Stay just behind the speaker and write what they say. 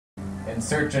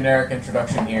Insert generic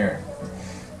introduction here.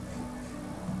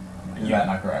 Is that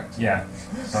not correct? Yeah.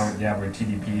 So yeah, we're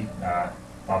TDP,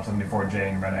 BOB74j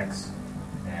and redx,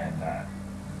 and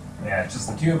yeah, it's just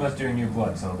the two of us doing New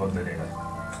Blood. So love the data.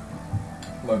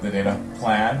 Love the data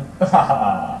plan.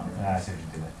 I see what you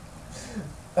did.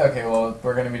 Okay, well,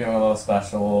 we're going to be doing a little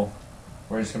special.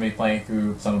 We're just going to be playing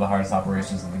through some of the hardest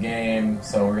operations in the game.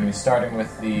 So we're going to be starting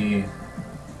with the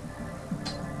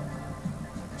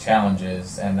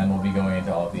challenges, and then we'll be going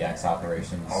into all of the X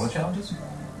operations. All the challenges?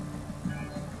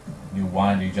 You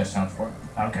want to do just challenge 4?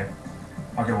 Okay.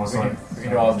 Okay, well, We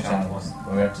can do all the challenges.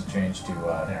 But we have to change to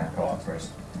co-op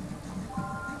first.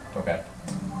 Okay.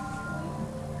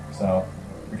 So,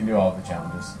 we can do all of the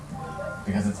challenges.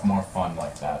 Because it's more fun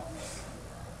like that.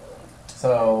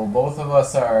 So, both of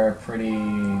us are pretty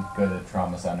good at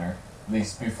Trauma Center. At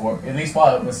least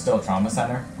while it was still Trauma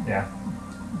Center. Yeah.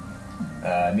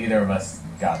 Neither of us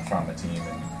got Trauma Team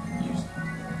and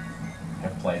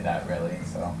have played that really,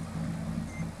 so.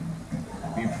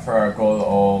 We prefer our good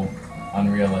old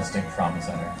unrealistic Trauma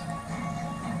Center.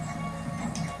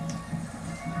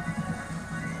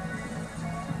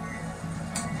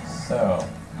 So,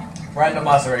 random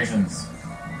lacerations.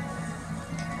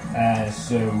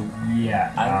 So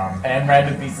yeah. And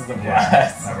random pieces of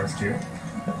glass. That works too.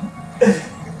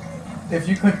 If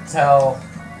you could tell,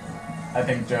 I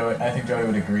think Joey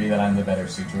would agree that I'm the better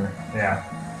suturer. Yeah.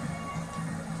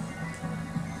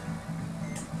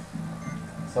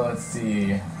 So let's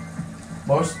see.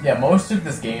 Most of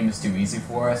this game is too easy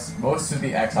for us. Most of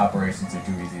the X operations are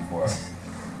too easy for us.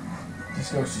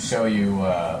 Just goes to show you.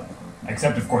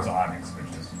 Except of course Onyx, which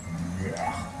is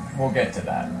We'll get to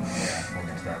that. Yeah, we'll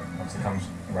get to that once it comes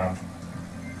around.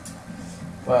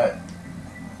 But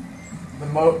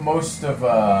most of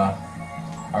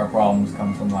our problems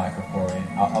come from lack of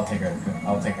coordination. I'll take care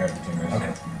of the tumors.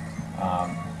 Okay.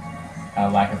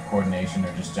 Lack of coordination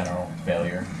or just general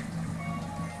failure.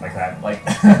 Like that. Like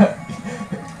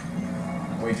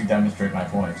way to demonstrate my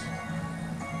point.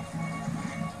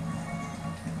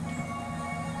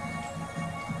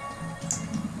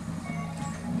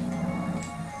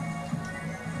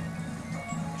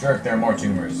 Jerk, there are more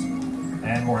tumors.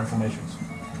 And more inflammations.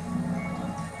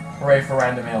 Hooray for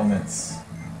random ailments.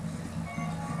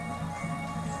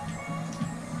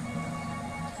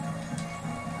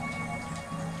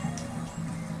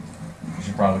 You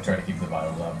should probably try to keep the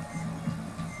vitals up.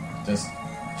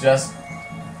 Just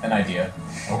an idea.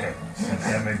 Okay.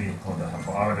 That may be a little bit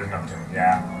helpful. Oh, there's enough tumor.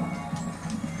 Yeah.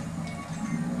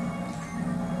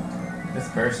 This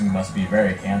person must be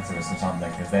very cancerous or something,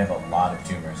 because they have a lot of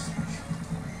tumors.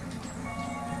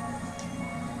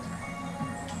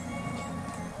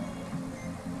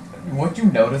 Would you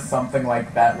notice something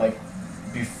like that, like,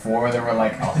 before there were,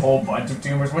 like, a whole bunch of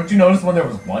tumors? Would you notice when there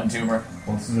was one tumor?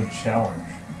 Well, this is a challenge.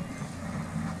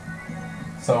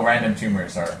 So random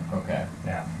tumors are okay.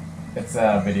 Yeah. It's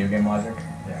video game logic.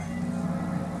 Yeah.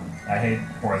 I hate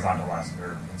horizontal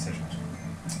incisions.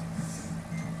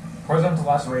 Horizontal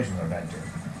lacerations are bad too.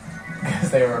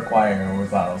 Because they require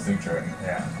horizontal suture.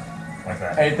 Yeah. Like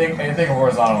that. Anything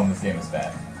horizontal in this game is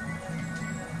bad.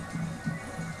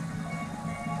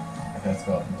 Okay, let's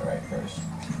go up to the right first.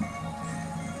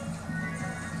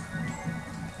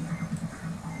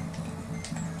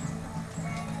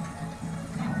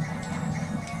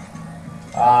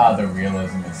 Ah, the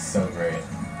realism is so great.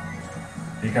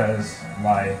 Because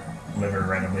my liver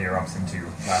randomly erupts into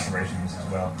lacerations as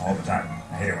well, all the time.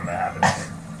 I hate it when that happens.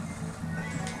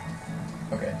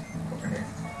 Okay, over here.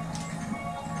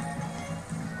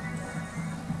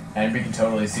 And we can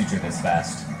totally suture this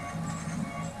fast.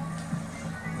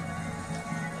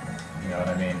 You know what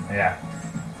I mean? Yeah.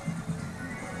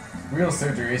 Real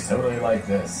surgery is totally like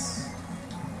this.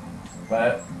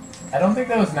 But I don't think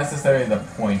that was necessarily the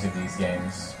point of these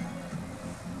games.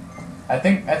 I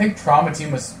think Trauma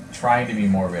Team was trying to be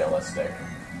more realistic.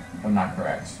 If I'm not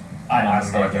correct. I've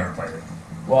never played it.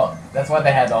 Well, that's why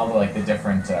they had all the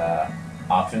different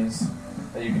options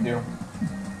that you can do.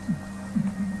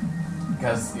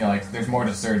 Because there's more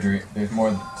to surgery. There's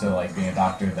more to being a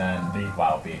doctor than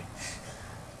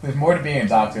There's more to being a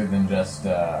doctor than just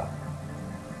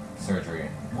surgery.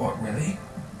 What, really?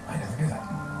 I never knew that.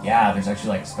 Yeah, there's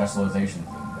actually specializations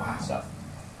and stuff.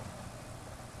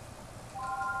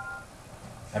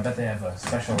 I bet they have a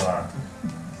special,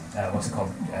 what's it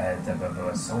called?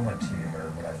 The soma team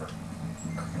or whatever.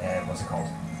 What's it called?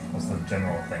 What's the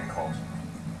general thing called?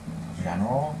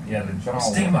 General? Yeah, the general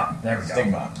stigma. There we go.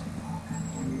 Stigma.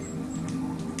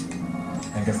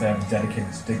 I guess they have a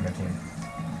dedicated stigma team.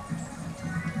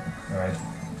 Alright.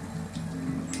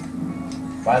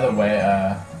 By the way,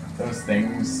 those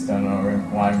things, don't know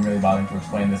why I'm really bothering to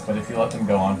explain this, but if you let them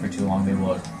go on for too long, they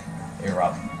will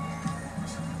erupt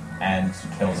and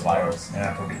kill the virus.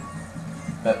 Yeah, probably.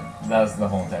 That was the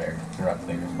whole entire erupt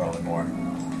thing. There's probably more.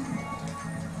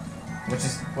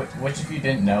 Which if you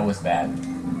didn't know was bad.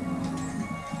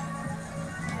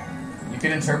 You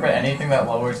could interpret anything that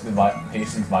lowers the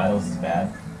patient's vitals as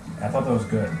bad. I thought that was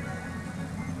good.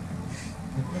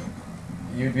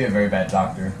 You'd be a very bad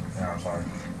doctor. No, I'm sorry.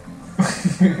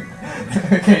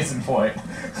 Case in point.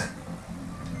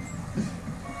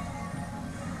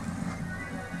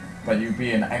 But you'd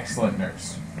be an excellent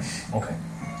nurse. Okay.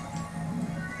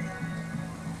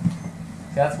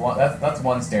 That's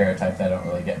one stereotype that I don't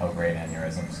really get. Oh, great,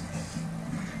 aneurysms.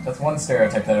 That's one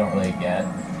stereotype that I don't really get.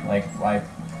 Like,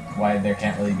 why there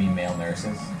can't really be male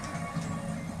nurses.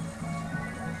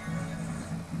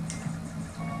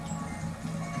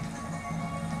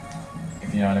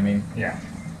 If you know what I mean? Yeah.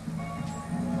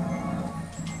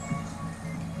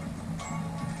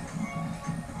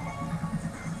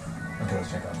 Okay,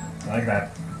 let's check out. I like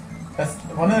that. That's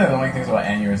one of the annoying things about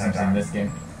aneurysms in this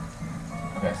game.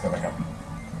 Okay, let's go back up.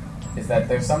 Is that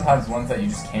there's sometimes ones that you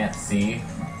just can't see,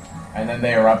 and then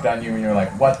they erupt on you and you're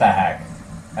like, what the heck?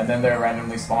 And then they're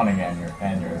randomly spawning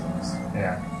aneurysms.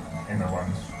 Yeah, in the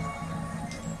lungs.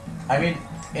 I mean,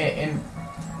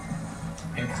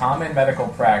 in common medical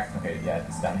practice... Okay, yeah,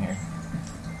 it's down here.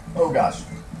 Oh gosh.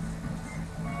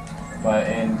 But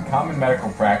in common medical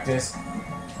practice,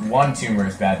 one tumor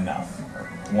is bad enough. Or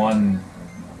one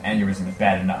aneurysm is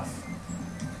bad enough.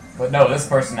 But no, this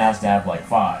person has to have like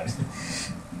 5.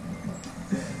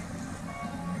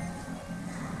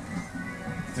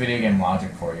 It's video game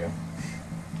logic for you.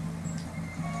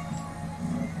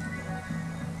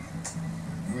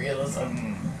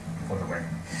 Realism. For the win.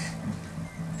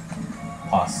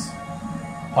 Pus.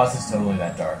 Pus is totally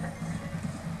that dark.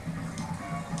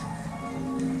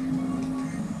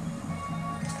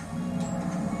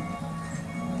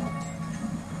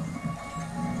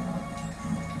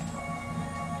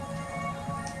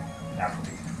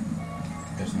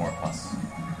 There's more pus.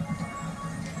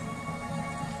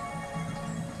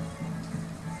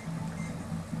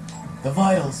 The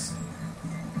vitals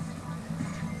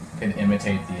can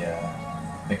imitate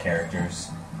the characters.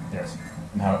 Yes.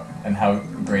 And how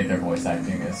great their voice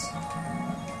acting is.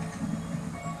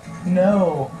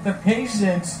 No, the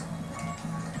patient.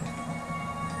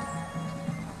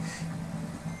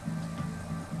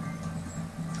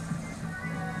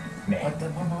 Man.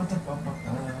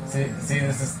 See,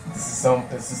 this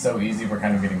is so easy. We're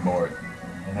kind of getting bored.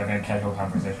 And having a casual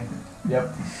conversation.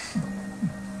 Yep.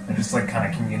 And just like kind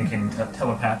of communicating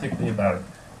telepathically about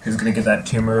who's gonna get that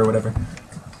tumor or whatever.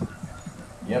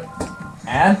 Yep.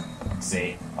 And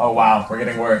see. Oh wow, we're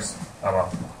getting worse. Oh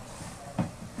well.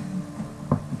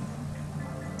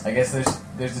 I guess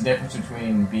there's a difference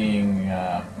between being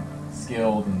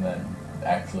skilled and then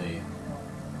actually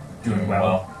doing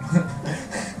well.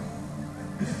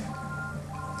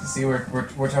 See, we're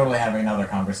totally having another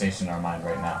conversation in our mind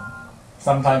right now.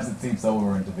 Sometimes it seeps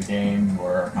over into the game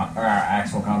or our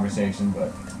actual conversation,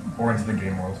 but or into the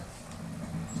game world.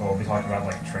 So we'll be talking about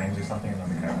like trains or something, and then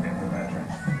we kind of get into that train.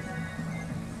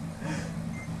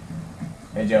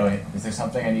 Hey Joey, is there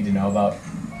something I need to know about?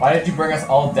 Why did you bring us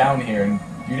all down here and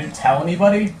you didn't tell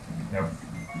anybody? Nope.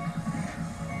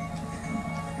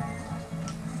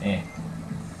 Eh.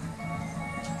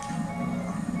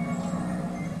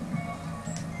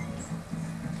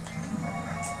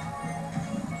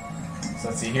 So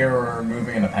let's see, here we're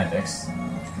removing an appendix.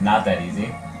 Not that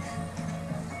easy.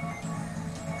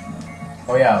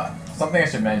 Oh yeah, something I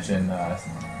should mention,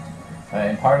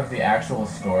 in part of the actual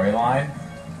storyline,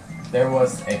 there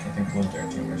was I think those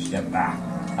are tumors, yep.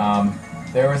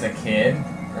 There was a kid,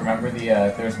 remember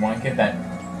there was one kid that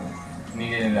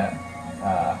needed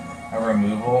a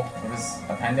removal of his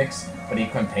appendix, but he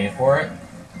couldn't pay for it.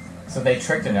 So they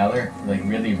tricked another, like,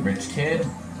 really rich kid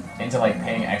into, like,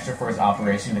 paying extra for his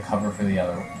operation to cover for the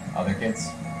other kids.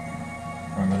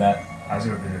 Remember that? I see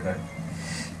what they did there.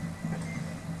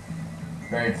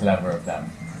 Very clever of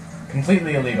them.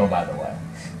 Completely illegal, by the way.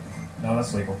 No,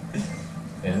 that's legal. Is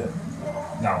it?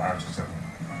 No, I was just joking.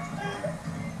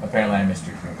 Apparently I missed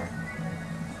your humor.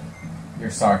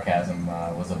 Your sarcasm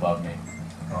was above me.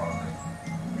 Oh, okay.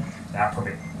 Yeah,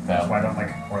 probably. That's why I don't like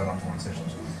horizontal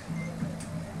incisions.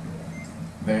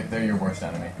 They're your worst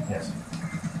enemy. Yes.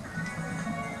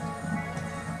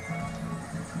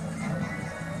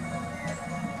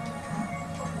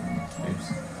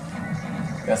 Oops.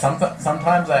 Yeah,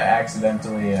 sometimes I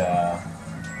accidentally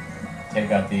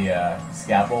take out the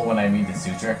scalpel when I mean to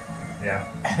suture. Yeah,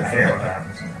 I hate when that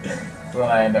happens. So then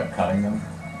I end up cutting them.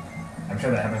 I'm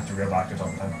sure that happens to real doctors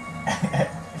all the time.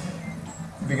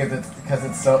 because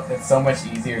it's so much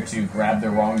easier to grab the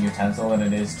wrong utensil than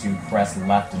it is to press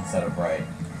left instead of right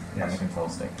on the control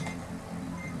stick.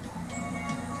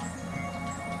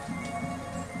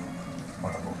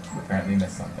 Wonderful. Apparently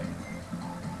missed something.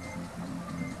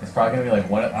 It's probably gonna be like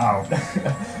one.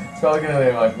 It's probably gonna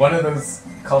be like one of those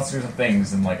clusters of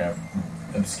things in like a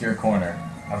obscure corner.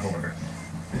 Of the liver.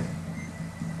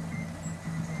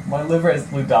 My liver has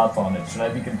blue dots on it. Should I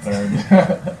be concerned?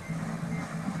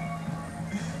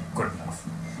 Good enough.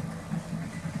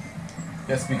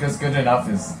 Yes, because good enough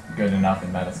is good enough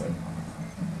in medicine.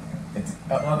 It's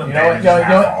Well, the you know what? bandage You know, is you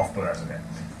know half what? off, but that's okay.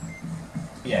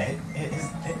 Yeah,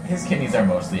 his kidneys are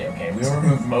mostly okay. We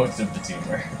removed most of the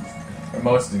tumor, or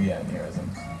most of the aneurysm.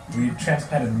 We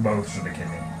transplanted most of the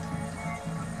kidney.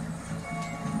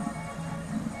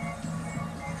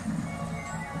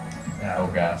 Oh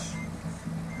gosh.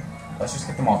 Let's just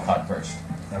get them all cut first.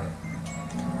 Okay.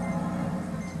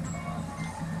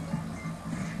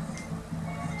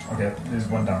 Okay, there's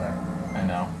one down there. I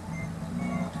know.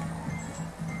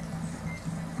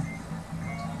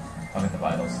 I'll get the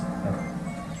vitals. Okay.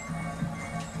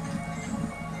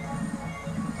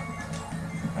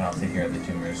 And I'll take care of the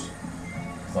tumors.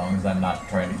 As long as I'm not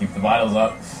trying to keep the vitals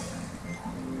up.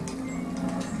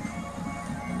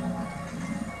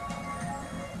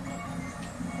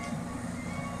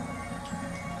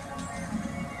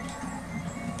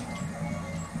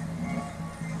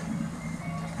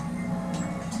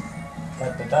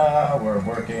 Da-da-da, we're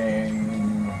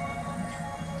working.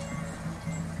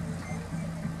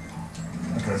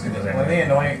 Okay, let's get those One of the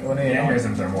annoying... The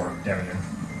aneurysms are more damaging.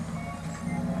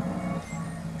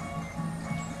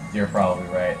 You're probably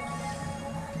right.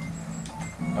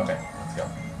 Okay, let's go.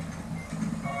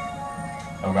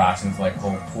 Oh gosh, there's like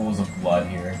whole pools of blood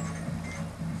here.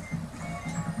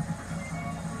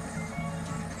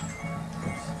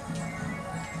 Oops.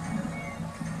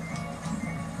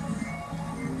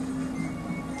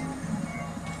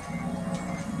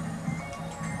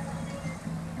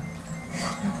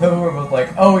 We're both like,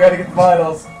 oh, we gotta get the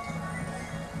vitals.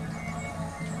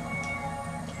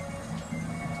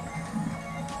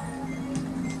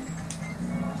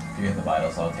 You get the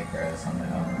vitals, I'll take care of this on my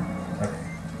own. Okay.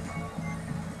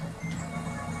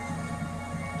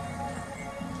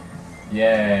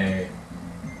 Yay.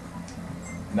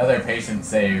 Another patient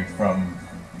saved from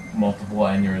multiple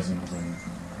aneurysms and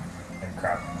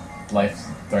Crap.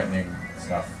 life-threatening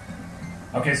stuff.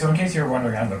 Okay, so in case you're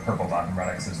wondering, I'm the purple dot and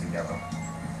Redx is the yellow.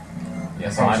 Yeah,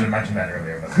 so I should have I'm... mentioned that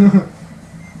earlier, but...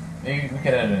 We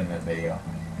could edit it in the video.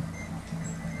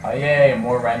 Oh yay,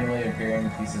 more randomly appearing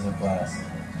pieces of glass.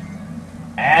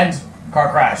 And car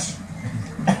crash.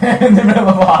 In the middle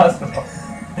of a hospital.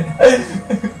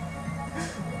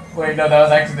 Wait, no, that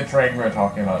was actually the train we were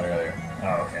talking about earlier.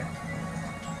 Oh, okay.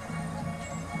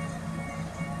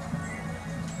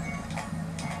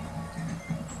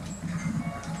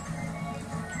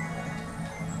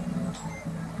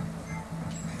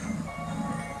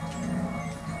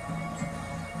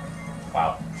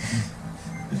 Wow.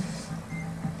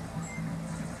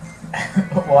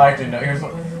 Well, actually, no. Here's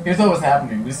what was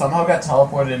happening. We somehow got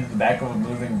teleported into the back of a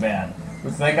moving van,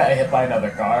 which then got hit by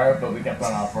another car, but we kept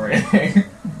on operating.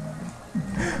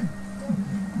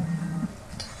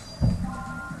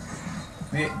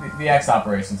 The X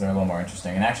operations are a little more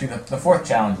interesting, and actually, the fourth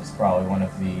challenge is probably one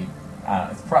of the,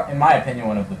 in my opinion,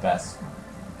 one of the best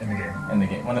In the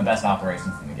game. one of the best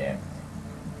operations in the game.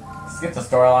 Skip the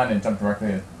storyline and jump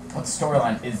directly to what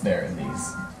storyline is there in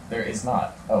these? There is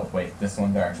not. Oh wait, this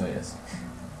one there actually is.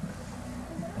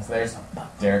 So there's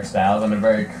Derek Styles. I'm a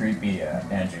very creepy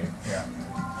Andrew. Yeah.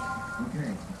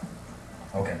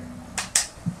 Okay.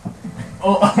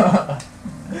 Oh.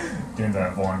 Doing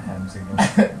the Vaughn hand signal.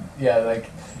 Yeah,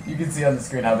 like you can see on the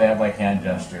screen how they have like hand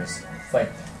gestures. It's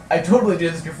like I totally do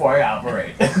this before I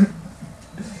operate.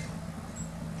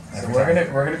 So we're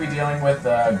gonna be dealing with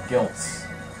guilt.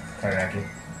 Kairaki.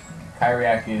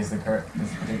 Kairiaki is the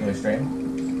particular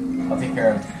strain. I'll take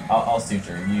care of. I'll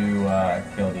suture. You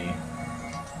kill the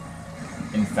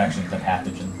infection, the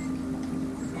pathogen.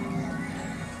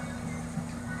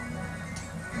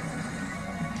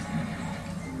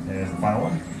 There's the final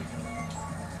one.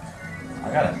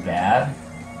 I got it bad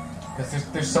because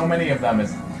there's so many of them.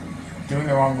 It's doing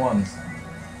the wrong ones.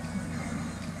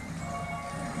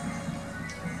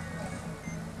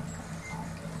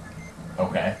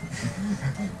 Okay.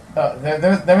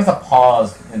 There was a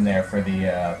pause in there for the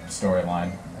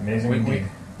storyline. Amazing indeed.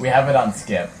 We have it on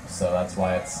skip, so that's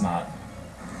why it's not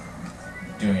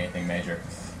doing anything major.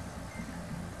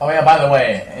 Oh yeah, by the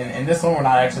way, in this one we're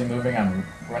not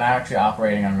actually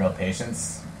operating on real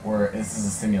patients. this is a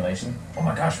simulation. Oh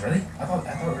my gosh, really? I thought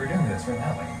we were doing this right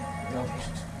now, like real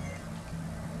patients.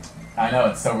 I know,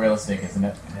 it's so realistic, isn't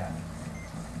it? Yeah.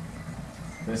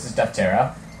 This is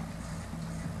Deftera.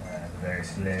 Very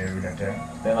slow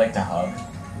Deftera. They like to hug.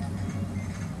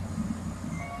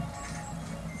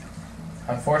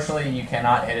 Unfortunately, you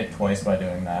cannot hit it twice by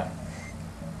doing that.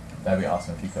 That'd be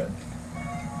awesome if you could.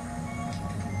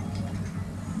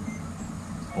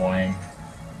 Boing.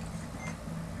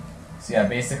 So yeah,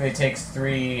 basically it takes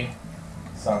 3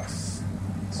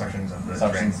 Suctions of the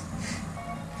suctions,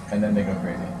 and then they go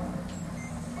crazy.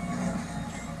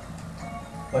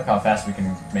 Look how fast we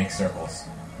can make circles.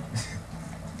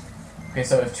 Okay,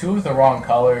 so if 2 of the wrong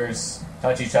colors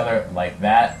touch each other like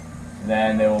that,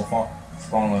 then they will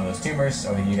spawn one of those tumors.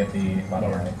 Okay, you get the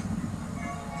bottom right.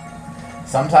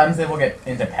 Sometimes they will get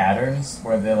into patterns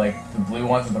where they the blue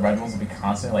ones and the red ones will be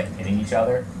constantly hitting each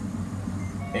other.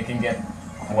 It can get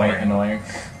quite annoying.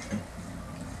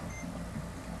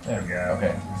 There we go.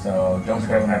 Okay, so don't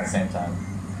kill them at the same time.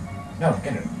 No,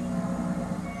 get it.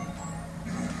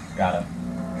 Got it.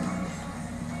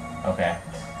 Okay.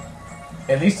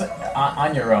 At least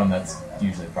on your own, that's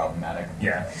usually problematic.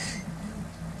 Yeah.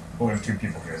 Well, there's 2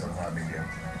 people here, so it's not a big deal.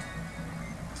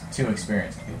 2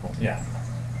 experienced people. Yeah.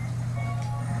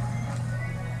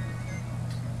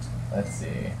 Let's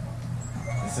see.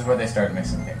 This is where they start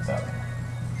mixing things up.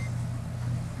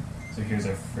 So here's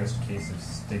our first case of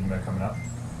stigma coming up.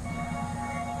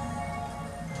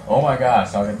 Oh my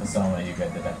gosh, I'll get the Soma, you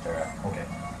get the Deftera. Okay.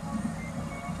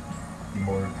 The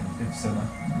more Soma.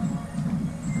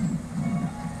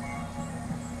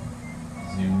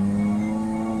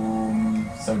 Zoom.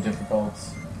 So difficult.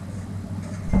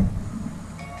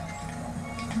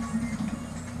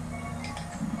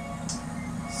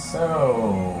 So.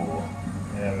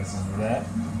 Yeah, this is that.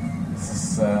 This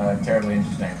is terribly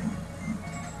interesting.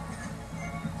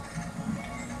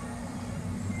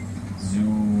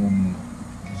 Zoom.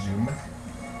 Zoom.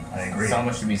 I agree.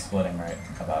 Soma should be splitting right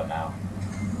about now.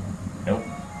 Nope.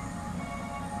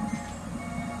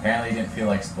 Apparently he didn't feel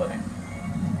like splitting.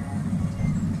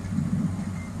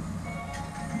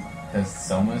 Because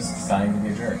Soma's deciding to be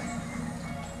a jerk.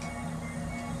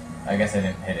 I guess I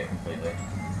didn't hit it completely.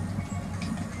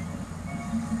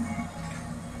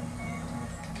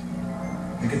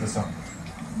 Look at the song.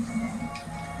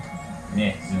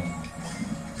 Yeah, zoom.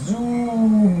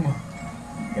 Zoom!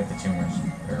 Get the tumors,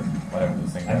 or whatever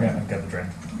those things are. I've got the drain.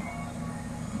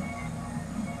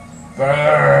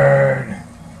 Burn!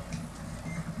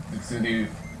 Through the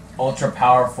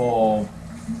ultra-powerful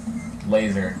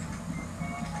laser.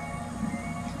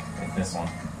 Like this one.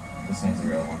 This one's the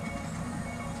real one.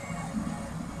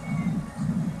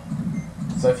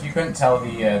 So if you couldn't tell,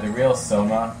 the real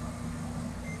Soma...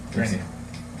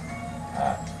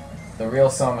 the real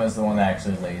Soma is the one that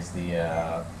actually lays the,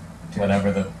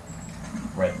 whatever the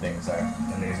red things are.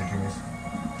 The laser tumors.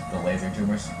 The laser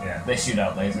tumors? Yeah. They shoot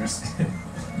out lasers.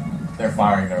 They're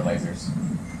firing their lasers.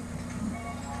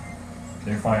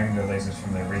 They're firing their lasers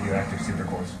from their radioactive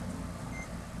supercores.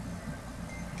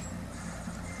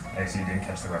 I see you didn't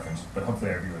catch the reference, but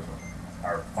hopefully our viewers will.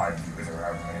 Our 5 viewers or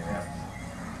however many we have.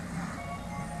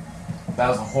 That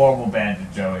was a horrible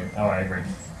bandage, Joey. Oh, I agree.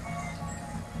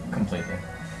 Completely.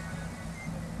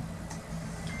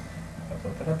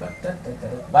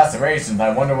 Lacerations,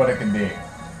 I wonder what it could be.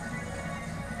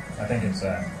 I think it's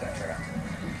Deftera.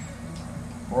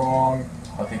 Wrong.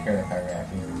 I'll take care of the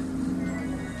Kairaki.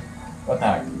 What the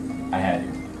heck? I had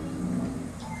you.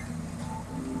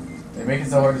 They make it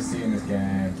so hard to see in this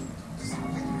game.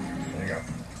 There you go.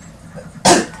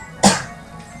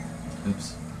 Oops.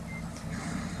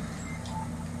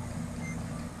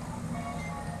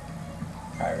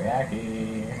 Kairaki.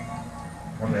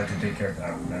 Or they have to take care of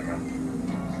that. Never mind.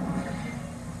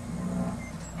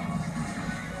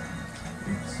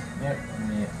 Oops. Yep.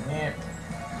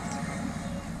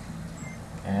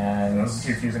 And Are those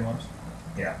the 2 fusing ones?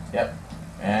 Yeah. Yep.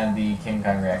 And the King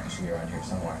Kairaki should be around here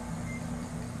somewhere.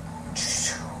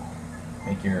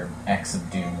 Make your X of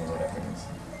Doom or whatever it is.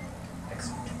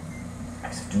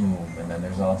 X of Doom. And then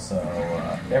there's also...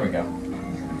 there we go.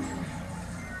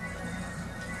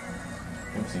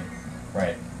 Oopsie.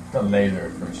 Right. The laser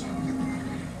first.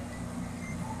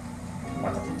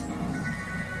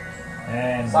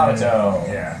 And... Sabato!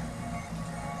 Yeah.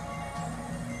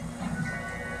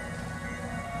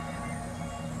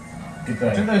 Get the...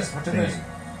 What did this? The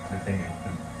thingy.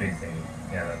 The big thingy.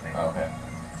 Yeah, that thing. Oh, okay.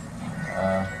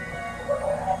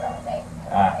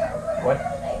 What?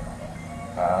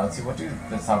 Let's see, what do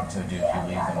the Sabato do if you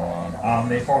leave them alone?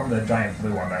 They form the giant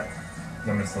blue one that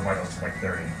limits the vitals to like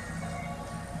 30.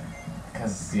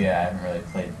 Because, yeah, I haven't really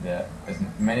played as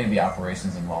many of the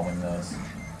operations involving those.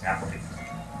 Appleby.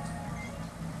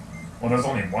 Well, there's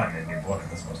only one in New Blood in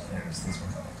this one. And it's this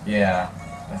one. Yeah.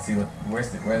 Let's see,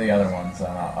 where are the other ones?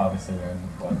 Obviously, they're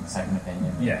in Second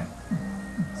Opinion. Yeah.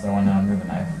 Is there one under the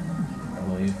knife, I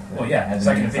believe? Well, yeah.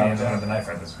 Second Opinion is under under the knife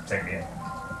at this second game.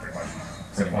 Pretty much.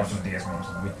 Pretty much the DS1 was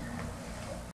the Wii.